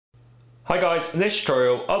Hi guys, in this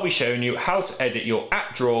tutorial I'll be showing you how to edit your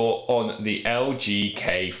app drawer on the LG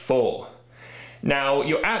K4. Now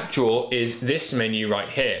your app drawer is this menu right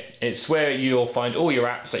here. It's where you'll find all your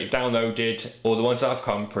apps that you've downloaded or the ones that have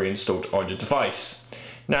come pre-installed on your device.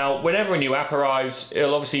 Now whenever a new app arrives,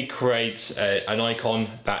 it'll obviously create an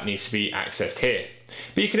icon that needs to be accessed here.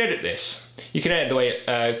 But you can edit this. You can edit the way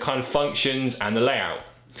it kind of functions and the layout.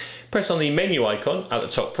 Press on the menu icon at the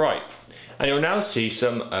top right, and you'll now see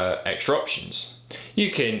some extra options.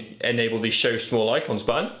 You can enable the Show Small Icons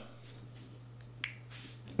button,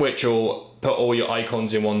 which will put all your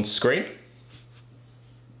icons in one screen.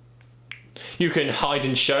 You can hide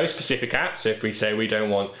and show specific apps. So if we say we don't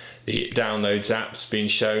want the Downloads apps being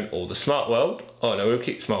shown or the Smart World, oh no, we'll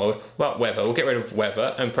keep Smart World, well, Weather, we'll get rid of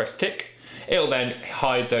Weather and press tick. It'll then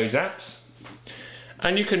hide those apps.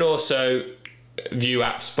 And you can also view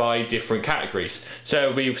apps by different categories.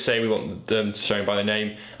 So we say we want them shown by the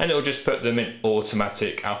name, and it'll just put them in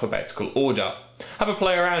automatic alphabetical order. Have a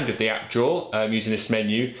play around with the app drawer using this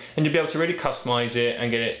menu, and you'll be able to really customize it and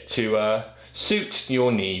get it to suit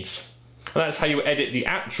your needs. And that's how you edit the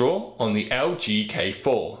app drawer on the LG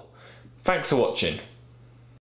K4. Thanks for watching.